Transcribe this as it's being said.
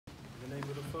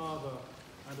Father,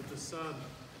 and of the Son,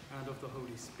 and of the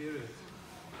Holy Spirit.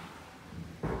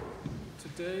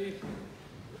 Today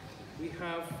we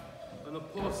have an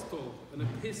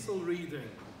epistle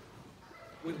reading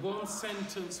with one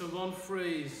sentence and one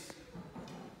phrase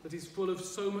that is full of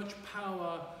so much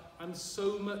power and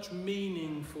so much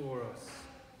meaning for us.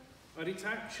 And it's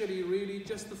actually really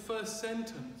just the first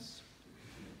sentence,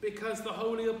 because the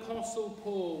Holy Apostle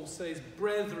Paul says,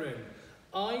 "Brethren,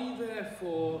 I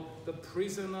therefore, the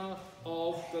prisoner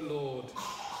of the Lord,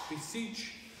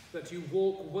 beseech that you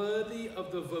walk worthy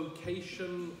of the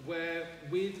vocation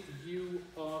wherewith you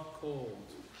are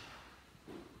called."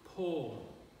 Paul,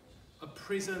 a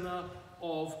prisoner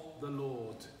of the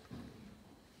Lord.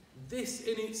 This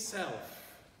in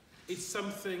itself is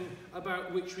something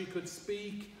about which we could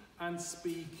speak and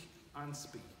speak and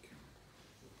speak.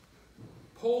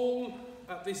 Paul,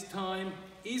 at this time,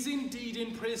 is indeed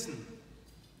in prison,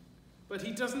 but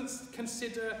he doesn't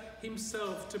consider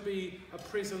himself to be a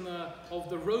prisoner of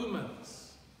the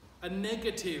Romans, a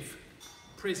negative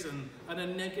prison and a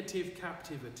negative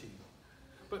captivity.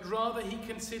 But rather he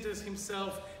considers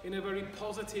himself in a very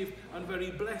positive and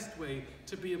very blessed way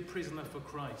to be a prisoner for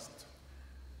Christ.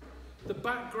 The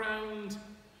background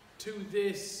to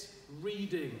this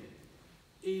reading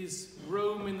is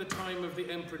Rome in the time of the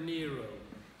Emperor Nero.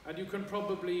 And you can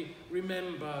probably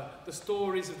remember the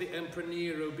stories of the Emperor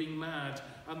Nero being mad,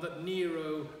 and that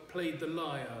Nero played the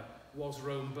lyre whilst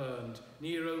Rome burned.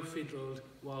 Nero fiddled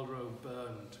while Rome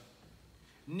burned.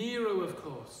 Nero, of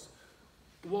course,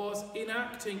 was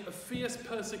enacting a fierce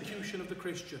persecution of the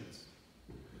Christians.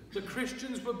 The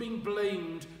Christians were being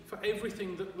blamed for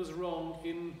everything that was wrong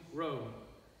in Rome.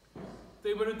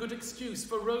 They were a good excuse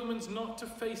for Romans not to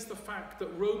face the fact that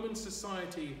Roman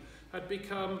society had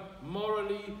become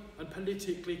morally and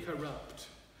politically corrupt,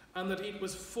 and that it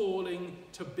was falling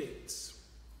to bits.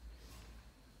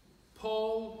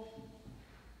 Paul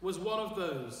was one of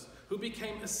those who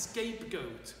became a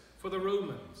scapegoat for the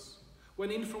Romans,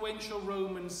 when influential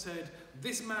Romans said,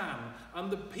 "This man and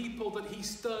the people that he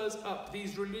stirs up,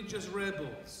 these religious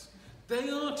rebels, they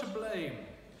are to blame.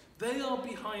 They are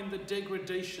behind the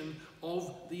degradation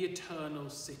of the eternal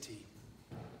city."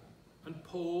 And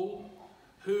Paul,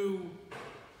 who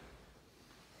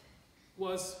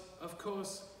was, of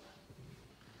course,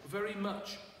 very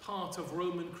much part of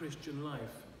Roman Christian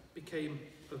life, became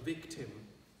a victim.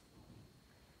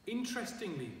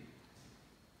 Interestingly,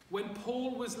 when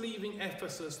Paul was leaving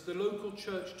Ephesus, the local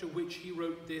church to which he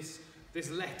wrote this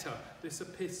letter, this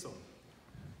epistle,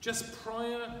 just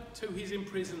prior to his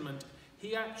imprisonment,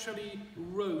 he actually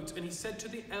wrote, and he said to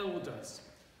the elders,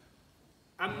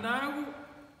 "And now,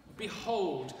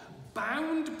 behold,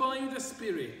 bound by the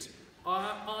Spirit,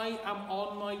 I am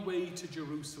on my way to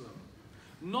Jerusalem,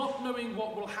 not knowing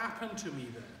what will happen to me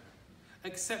there,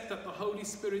 except that the Holy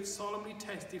Spirit solemnly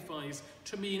testifies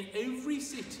to me in every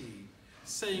city,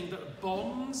 saying that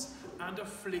bonds and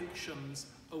afflictions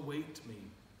await me."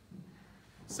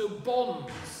 So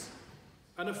bonds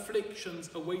and afflictions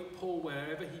await Paul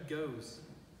wherever he goes.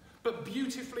 But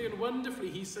beautifully and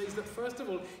wonderfully, he says that first of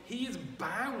all, he is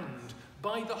bound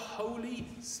by the Holy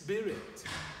Spirit.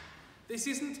 This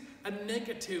isn't a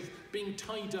negative being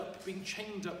tied up, being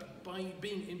chained up by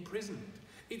being imprisoned.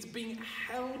 It's being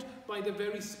held by the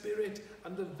very Spirit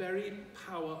and the very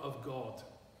power of God.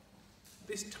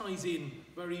 This ties in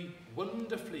very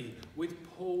wonderfully with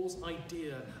Paul's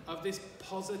idea of this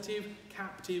positive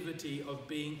captivity of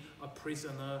being a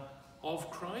prisoner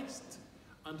of Christ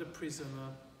and a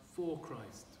prisoner for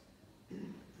Christ.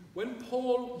 When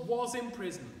Paul was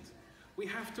imprisoned, we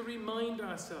have to remind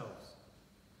ourselves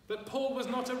that Paul was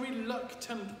not a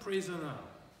reluctant prisoner,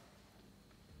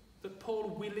 that Paul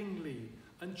willingly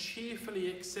and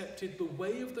cheerfully accepted the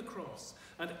way of the cross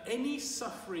and any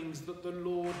sufferings that the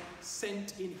Lord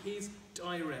sent in his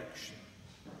direction.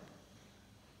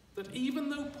 That even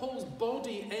though Paul's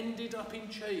body ended up in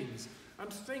chains,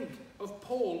 and think of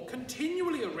Paul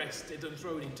continually arrested and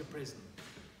thrown into prison,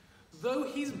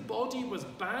 though his body was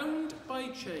bound by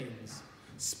chains,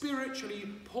 spiritually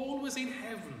Paul was in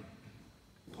heaven.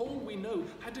 Paul, we know,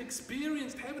 had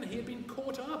experienced heaven. He had been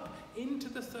caught up into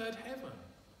the third heaven.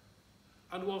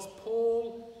 And whilst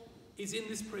Paul is in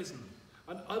this prison,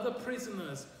 and other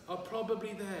prisoners are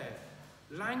probably there,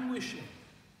 languishing,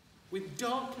 with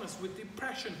darkness, with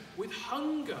depression, with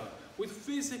hunger, with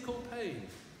physical pain,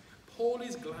 Paul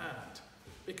is glad,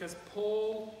 because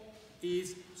Paul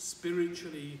is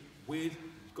spiritually with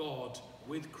God,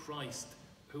 with Christ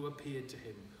who appeared to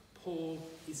him. Paul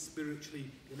is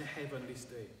spiritually in a heavenly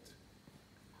state.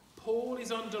 Paul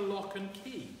is under lock and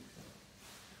key.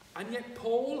 And yet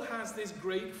Paul has this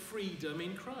great freedom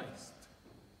in Christ.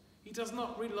 He does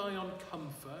not rely on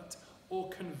comfort or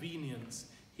convenience.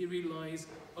 He relies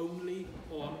only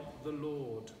on the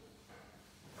Lord.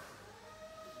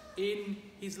 In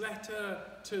his letter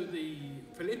to the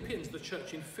Philippians, the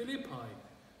church in Philippi,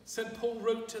 St. Paul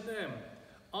wrote to them,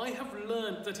 I have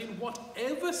learned that in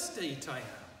whatever state I am,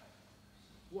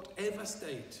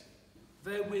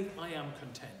 therewith I am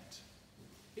content.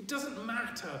 It doesn't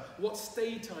matter what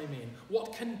state I'm in,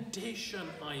 what condition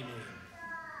I'm in.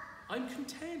 I'm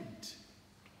content.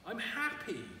 I'm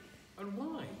happy. And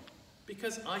why?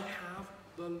 Because I have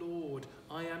the Lord.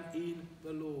 I am in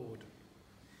the Lord.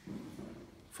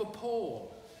 For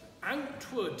Paul,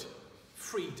 outward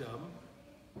freedom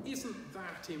isn't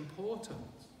that important.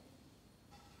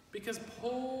 Because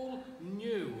Paul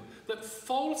knew that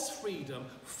false freedom,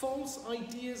 false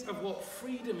ideas of what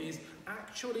freedom is,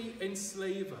 actually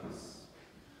enslave us.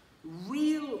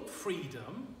 Real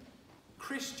freedom,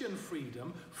 Christian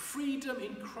freedom, freedom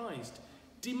in Christ,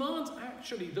 demands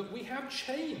actually that we have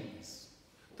chains,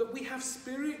 that we have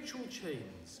spiritual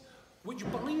chains, which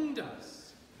bind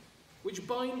us, which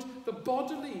bind the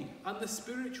bodily and the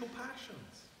spiritual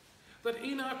passions. That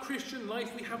in our Christian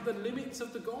life we have the limits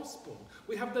of the gospel.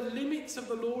 We have the limits of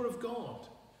the law of God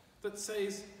that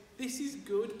says, this is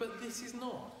good, but this is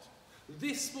not.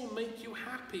 This will make you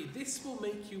happy. This will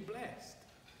make you blessed.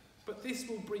 But this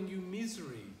will bring you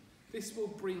misery. This will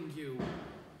bring you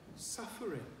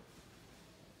suffering.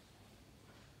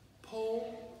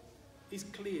 Paul is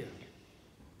clear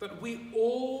that we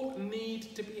all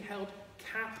need to be held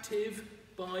captive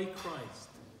by Christ.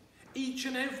 Each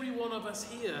and every one of us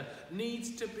here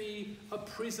needs to be a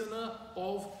prisoner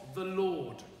of the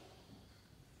Lord.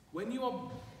 When you are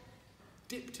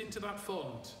dipped into that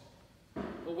font,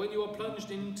 or when you are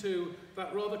plunged into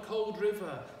that rather cold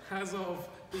river as of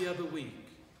the other week,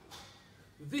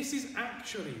 this is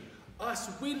actually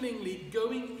us willingly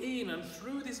going in, and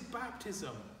through this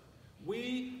baptism,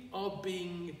 we are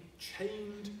being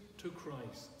chained to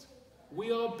Christ.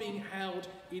 We are being held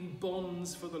in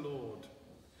bonds for the Lord.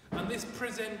 And this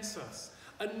presents us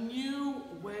a new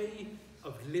way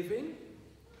of living,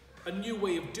 a new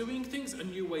way of doing things, a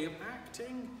new way of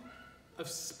acting, of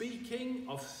speaking,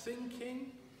 of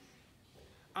thinking.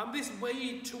 And this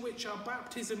way to which our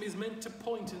baptism is meant to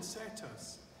point and set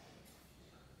us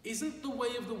isn't the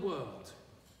way of the world.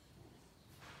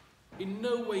 In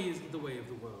no way is it the way of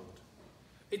the world.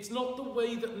 It's not the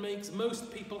way that makes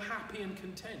most people happy and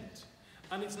content.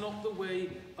 And it's not the way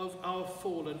of our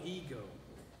fallen ego.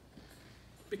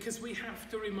 Because we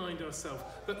have to remind ourselves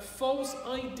that false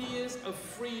ideas of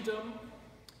freedom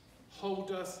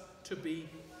hold us to be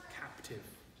captive.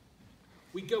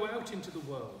 We go out into the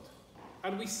world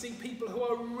and we see people who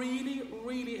are really,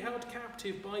 really held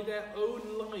captive by their own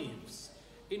lives,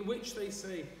 in which they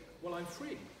say, well, I'm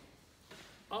free.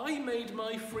 I made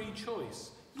my free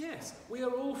choice. Yes, we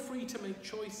are all free to make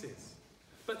choices.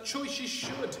 But choices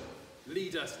should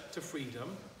lead us to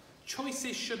freedom.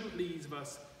 Choices shouldn't lead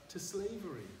us to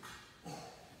slavery.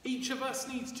 Each of us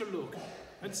needs to look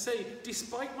and say,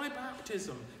 despite my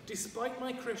baptism, despite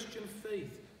my Christian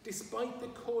faith, despite the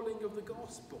calling of the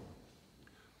gospel,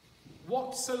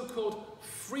 what so-called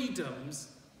freedoms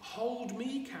hold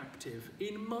me captive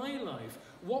in my life?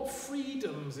 What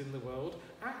freedoms in the world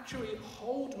actually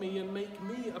hold me and make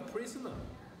me a prisoner?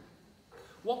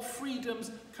 What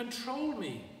freedoms control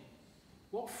me?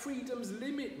 What freedoms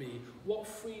limit me? What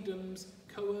freedoms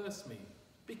coerce me?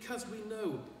 Because we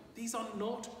know these are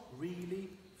not really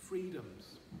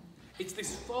freedoms. It's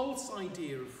this false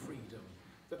idea of freedom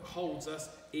that holds us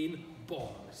in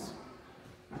bonds.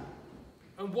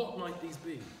 And what might these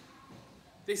be?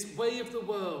 This way of the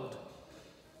world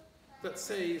that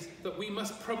says that we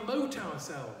must promote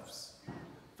ourselves,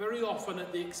 very often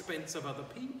at the expense of other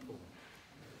people.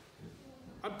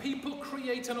 And people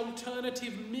create an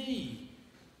alternative me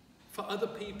for other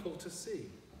people to see.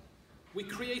 We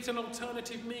create an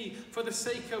alternative me for the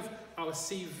sake of our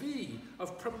CV,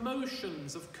 of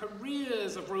promotions, of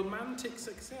careers, of romantic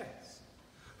success.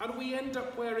 And we end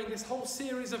up wearing this whole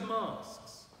series of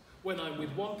masks. When I'm with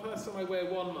one person, I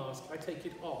wear one mask, I take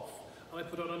it off, and I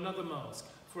put on another mask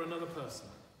for another person.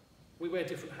 We wear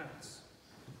different hats.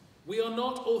 We are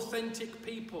not authentic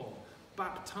people,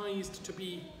 baptized to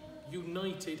be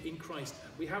united in Christ.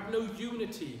 We have no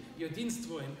unity,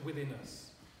 Jedinstvo, within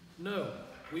us. No.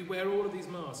 We wear all of these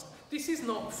masks. This is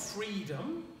not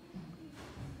freedom.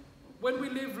 When we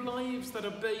live lives that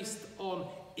are based on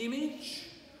image,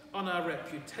 on our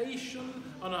reputation,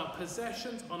 on our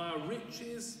possessions, on our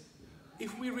riches,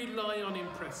 if we rely on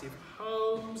impressive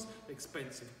homes,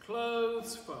 expensive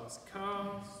clothes, fast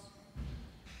cars,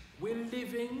 We're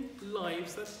living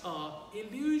lives that are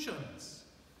illusions.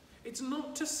 It's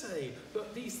not to say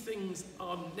that these things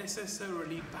are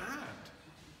necessarily bad.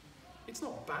 It's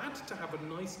not bad to have a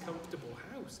nice, comfortable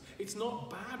house. It's not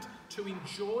bad to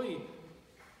enjoy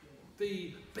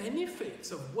the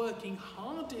benefits of working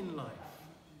hard in life.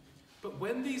 But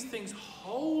when these things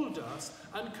hold us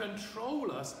and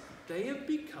control us, they have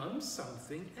become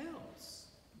something else.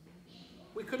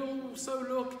 We could also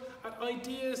look at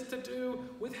ideas to do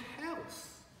with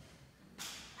health.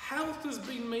 Health has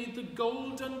been made the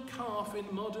golden calf in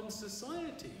modern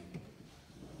society.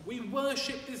 We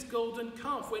worship this golden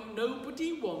calf when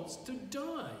nobody wants to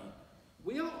die.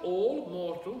 We are all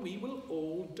mortal, we will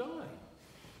all die.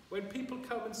 When people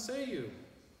come and say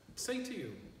to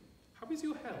you, how is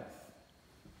your health?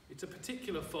 It's a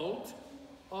particular fault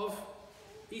of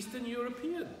Eastern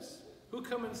Europeans who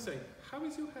come and say, how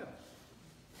is your health?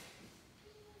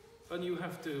 And you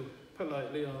have to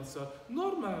politely answer,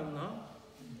 normal, no?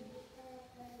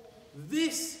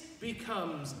 This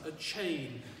becomes a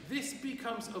chain. This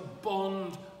becomes a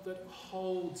bond that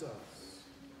holds us.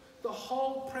 The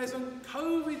whole present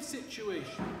COVID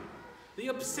situation, the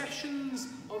obsessions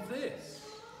of this,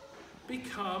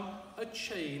 become a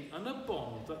chain and a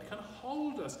bond that can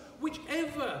hold us,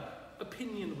 whichever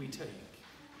opinion we take.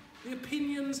 The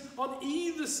opinions on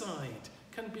either side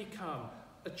can become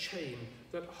a chain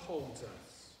that holds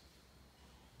us.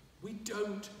 We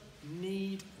don't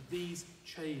need these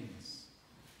chains.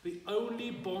 The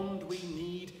only bond we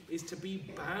need is to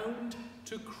be bound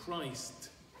to Christ.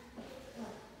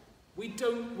 We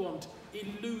don't want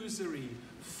illusory,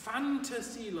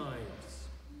 fantasy lives.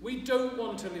 We don't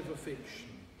want to live a fiction.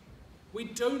 We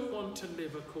don't want to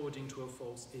live according to a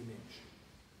false image.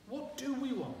 What do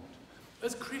we want?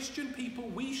 As Christian people,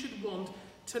 we should want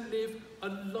to live a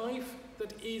life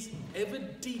that is ever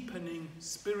deepening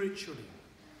spiritually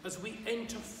as we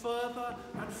enter further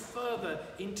and further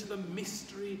into the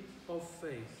mystery of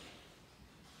faith.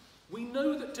 We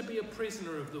know that to be a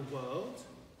prisoner of the world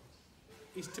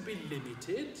is to be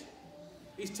limited,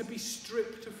 is to be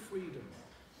stripped of freedom.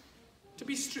 To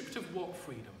be stripped of what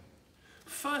freedom?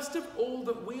 First of all,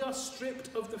 that we are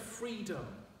stripped of the freedom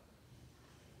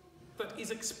that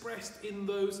is expressed in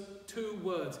those two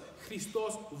words,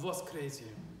 Christos voskresie.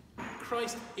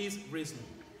 Christ is risen.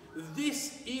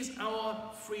 This is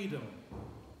our freedom.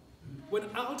 When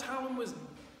Althauen was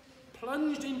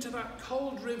plunged into that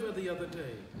cold river the other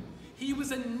day, he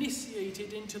was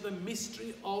initiated into the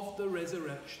mystery of the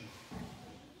resurrection.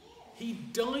 He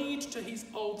died to his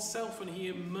old self and he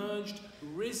emerged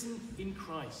risen in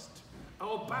Christ.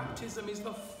 Our baptism is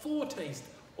the foretaste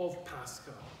of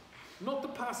Pascha. Not the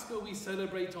Pascha we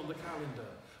celebrate on the calendar,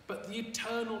 but the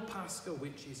eternal Pascha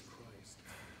which is Christ.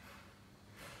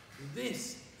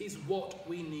 This is what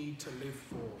we need to live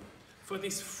for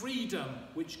this freedom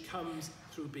which comes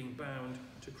through being bound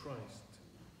to Christ.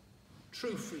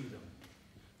 True freedom.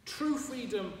 True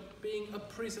freedom being a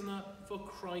prisoner for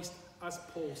Christ, as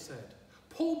Paul said.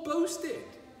 Paul boasted.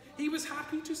 He was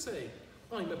happy to say,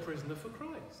 I'm a prisoner for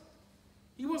Christ.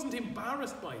 He wasn't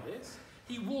embarrassed by this.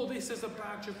 He wore this as a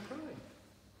badge of pride.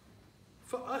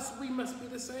 For us, we must be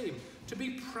the same. To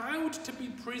be proud to be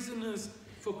prisoners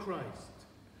for Christ.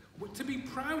 To be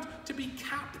proud to be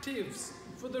captives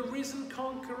for the risen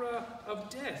conqueror of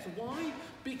death. Why?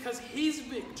 Because his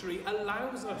victory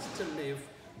allows us to live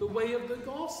the way of the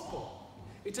gospel.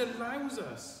 It allows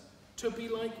us to be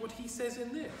like what he says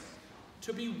in this,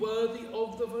 to be worthy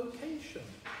of the vocation.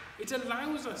 It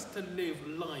allows us to live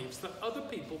lives that other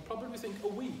people probably think are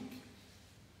weak.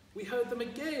 We heard them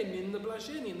again in the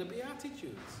Blageni, in the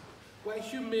Beatitudes, where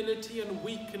humility and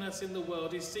weakness in the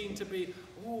world is seen to be,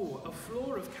 a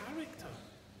flaw of character.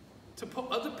 To put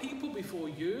other people before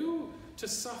you, to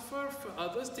suffer for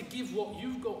others, to give what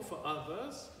you've got for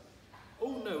others.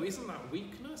 Oh no, isn't that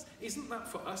weakness? Isn't that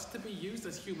for us to be used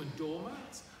as human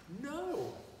doormats?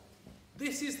 No.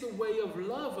 This is the way of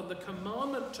love, and the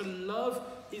commandment to love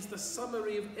is the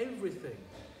summary of everything.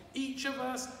 Each of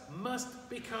us must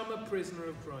become a prisoner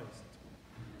of Christ.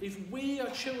 If we are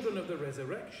children of the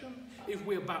resurrection, if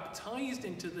we're baptized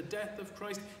into the death of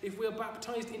Christ, if we're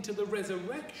baptized into the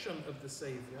resurrection of the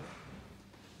Saviour,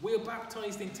 we're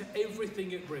baptized into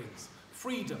everything it brings.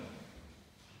 Freedom.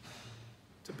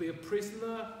 To be a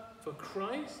prisoner for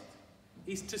Christ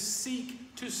is to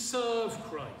seek to serve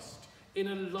Christ in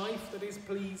a life that is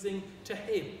pleasing to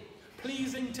him.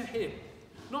 Pleasing to him.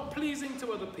 Not pleasing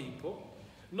to other people.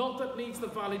 Not that needs the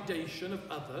validation of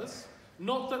others.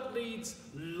 Not that needs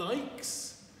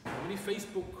likes. How many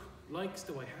Facebook likes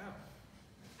do I have?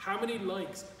 How many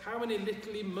likes, how many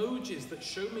little emojis that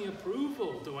show me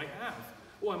approval do I have?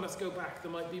 oh, I must go back,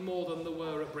 there might be more than there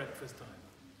were at breakfast time.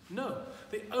 No,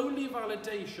 the only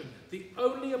validation, the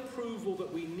only approval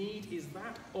that we need is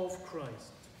that of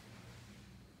Christ.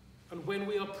 And when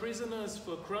we are prisoners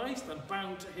for Christ and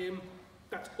bound to him,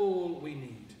 that's all we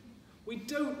need. We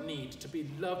don't need to be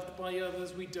loved by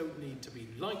others. We don't need to be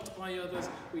liked by others.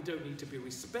 We don't need to be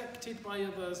respected by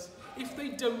others. If they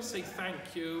don't say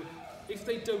thank you, if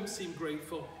they don't seem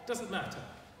grateful, doesn't matter.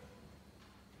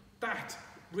 That,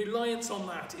 reliance on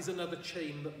that is another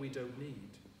chain that we don't need.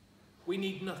 We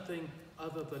need nothing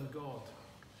other than God.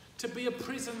 To be a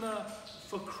prisoner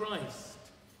for Christ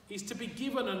is to be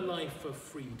given a life of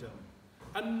freedom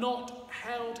and not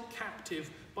held captive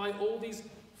by all these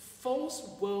false,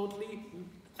 worldly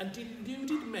and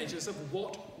deluded measures of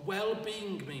what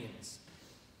well-being means.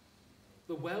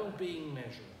 The well-being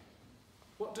measure.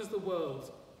 What does the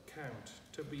world count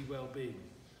to be well-being?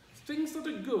 Things that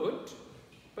are good,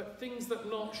 but things that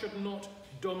should not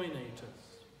dominate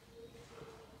us.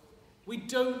 We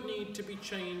don't need to be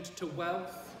chained to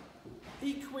wealth.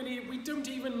 Equally, we don't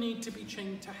even need to be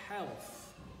chained to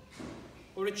health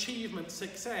or achievement,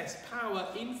 success, power,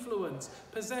 influence,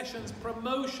 possessions,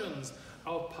 promotions,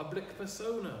 our public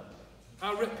persona,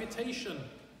 our reputation,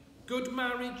 good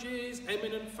marriages,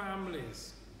 eminent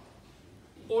families,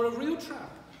 or a real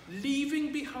trap,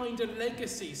 leaving behind a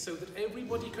legacy so that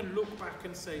everybody can look back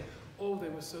and say, oh, they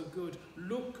were so good.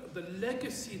 Look at the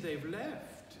legacy they've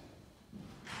left.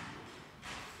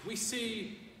 We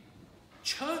see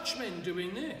churchmen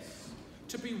doing this,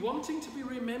 to be wanting to be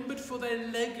remembered for their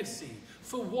legacy,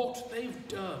 for what they've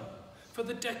done, for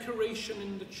the decoration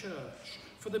in the church,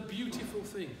 for the beautiful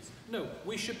things. No,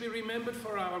 we should be remembered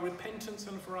for our repentance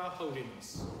and for our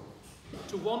holiness.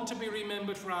 To want to be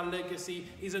remembered for our legacy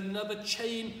is another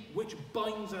chain which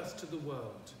binds us to the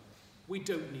world. We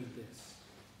don't need this.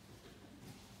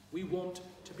 We want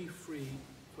to be free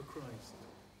for Christ.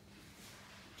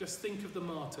 Just think of the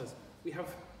martyrs. We have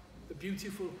the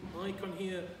beautiful icon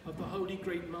here of the holy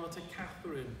great martyr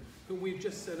Catherine, whom we've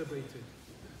just celebrated.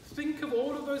 Think of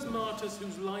all of those martyrs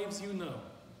whose lives you know.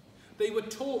 They were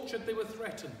tortured, they were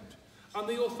threatened, and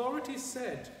the authorities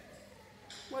said,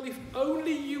 well, if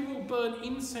only you will burn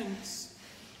incense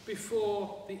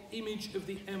before the image of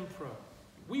the emperor,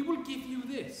 we will give you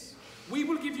this. We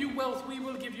will give you wealth, we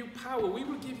will give you power, we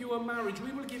will give you a marriage,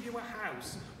 we will give you a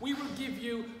house, we will give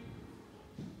you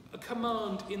a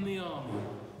command in the army.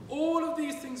 All of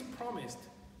these things promised.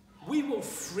 We will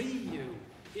free you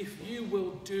if you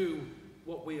will do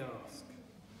what we ask.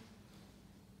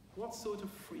 What sort of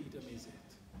freedom is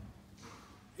it?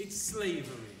 It's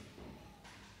slavery.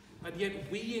 And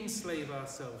yet we enslave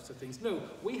ourselves to things. No,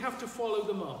 we have to follow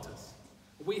the martyrs.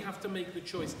 We have to make the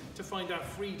choice to find our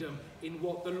freedom in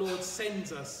what the Lord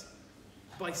sends us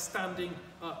by standing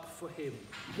up for him.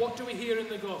 What do we hear in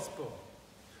the gospel?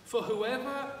 For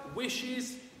whoever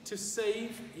wishes to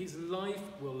save his life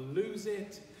will lose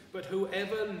it, but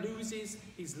whoever loses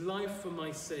his life for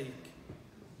my sake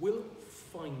will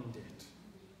find it.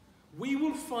 We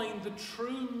will find the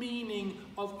true meaning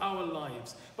of our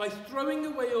lives by throwing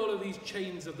away all of these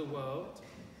chains of the world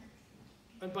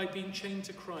and by being chained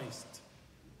to Christ,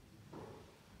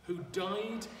 who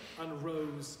died and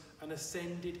rose and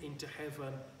ascended into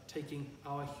heaven, taking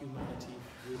our humanity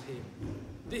with him.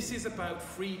 This is about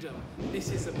freedom. This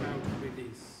is about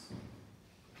release.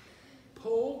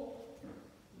 Paul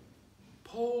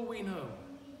we know.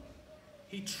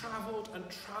 He travelled and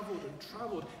travelled and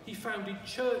travelled. He founded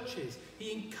churches.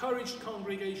 He encouraged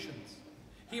congregations.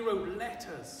 He wrote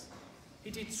letters.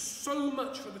 He did so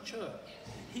much for the church.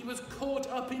 He was caught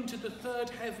up into the third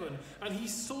heaven, and he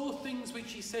saw things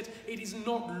which he said, it is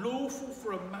not lawful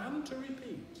for a man to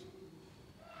repeat.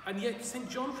 And yet St.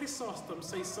 John Chrysostom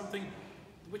says something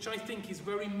which I think is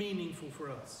very meaningful for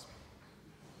us.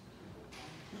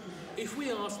 If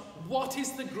we ask, what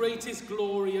is the greatest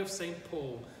glory of St.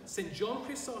 Paul? St. John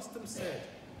Chrysostom said,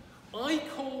 I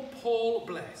call Paul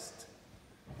blessed,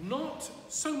 not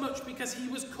so much because he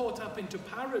was caught up into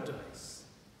paradise,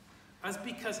 as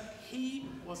because he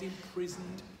was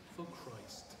imprisoned for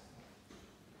Christ.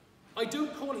 I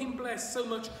don't call him blessed so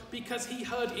much because he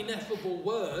heard ineffable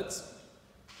words,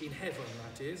 in heaven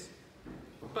that is,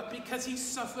 but because he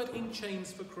suffered in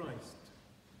chains for Christ.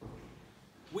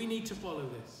 We need to follow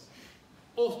this.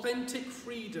 Authentic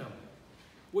freedom,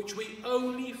 which we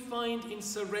only find in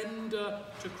surrender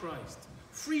to Christ.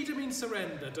 Freedom in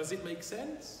surrender, does it make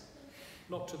sense?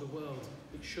 Not to the world,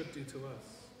 it should do to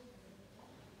us.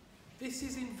 This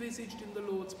is envisaged in the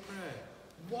Lord's Prayer.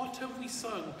 What have we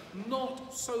sung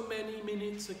not so many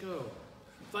minutes ago?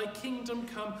 Thy kingdom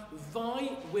come,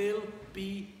 thy will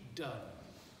be done.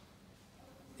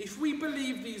 if we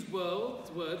believe these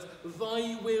words,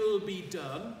 thy will be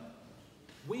done,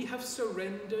 we have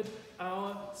surrendered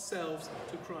ourselves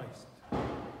to Christ.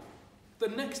 The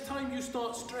next time you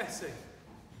start stressing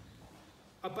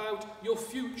about your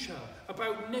future,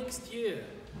 about next year,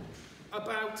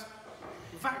 about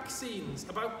vaccines,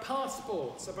 about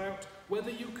passports, about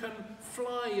whether you can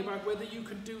fly, about whether you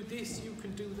can do this, you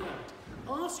can do that.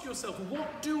 Ask yourself,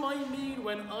 what do I mean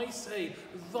when I say,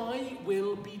 thy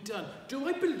will be done? Do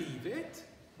I believe it?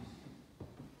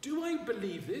 Do I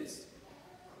believe this?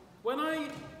 When I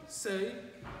say,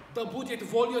 da будет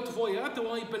воля твоя, do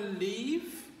I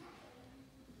believe?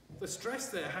 The stress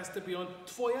there has to be on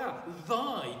tvoya,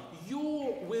 thy,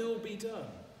 your will be done.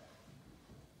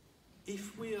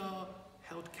 If we are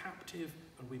held captive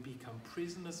and we become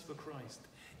prisoners for Christ,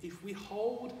 if we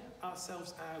hold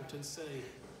ourselves out and say,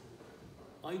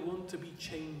 I want to be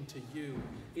chained to you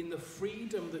in the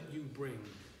freedom that you bring,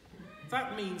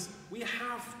 that means we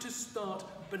have to start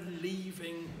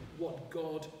believing what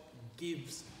God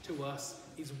gives to us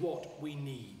is what we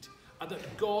need, and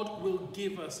that God will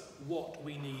give us what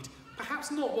we need.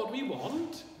 Perhaps not what we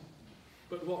want,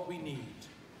 but what we need.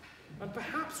 And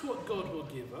perhaps what God will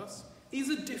give us is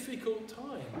a difficult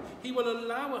time. He will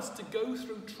allow us to go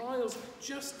through trials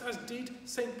just as did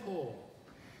St. Paul.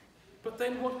 But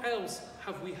then what else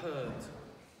have we heard?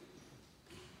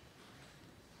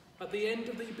 At the end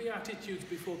of the Beatitudes,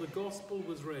 before the gospel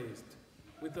was raised,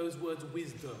 with those words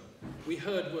wisdom, we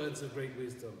heard words of great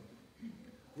wisdom.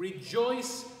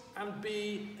 Rejoice and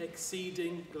be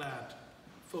exceeding glad,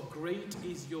 for great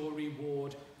is your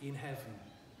reward in heaven.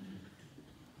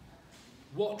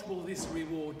 What will this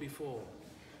reward be for?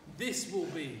 This will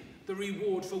be the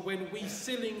reward for when we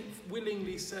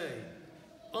willingly say,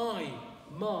 I,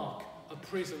 Mark, a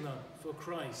prisoner for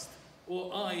Christ,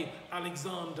 or I,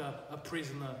 Alexander, a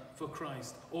prisoner for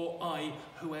Christ, or I,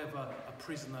 whoever, a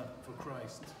prisoner for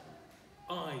Christ.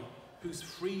 I, whose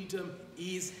freedom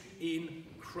is in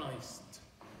Christ.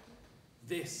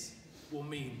 This will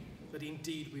mean that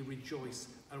indeed we rejoice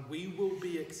and we will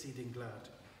be exceeding glad.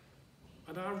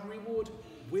 And our reward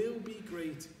will be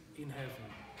great in heaven.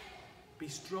 Be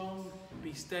strong,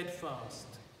 be steadfast,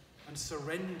 and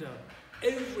surrender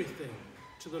everything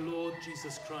to the Lord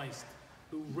Jesus Christ,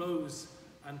 who rose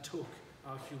and took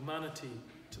our humanity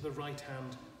to the right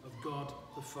hand of God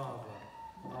the Father.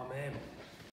 Amen.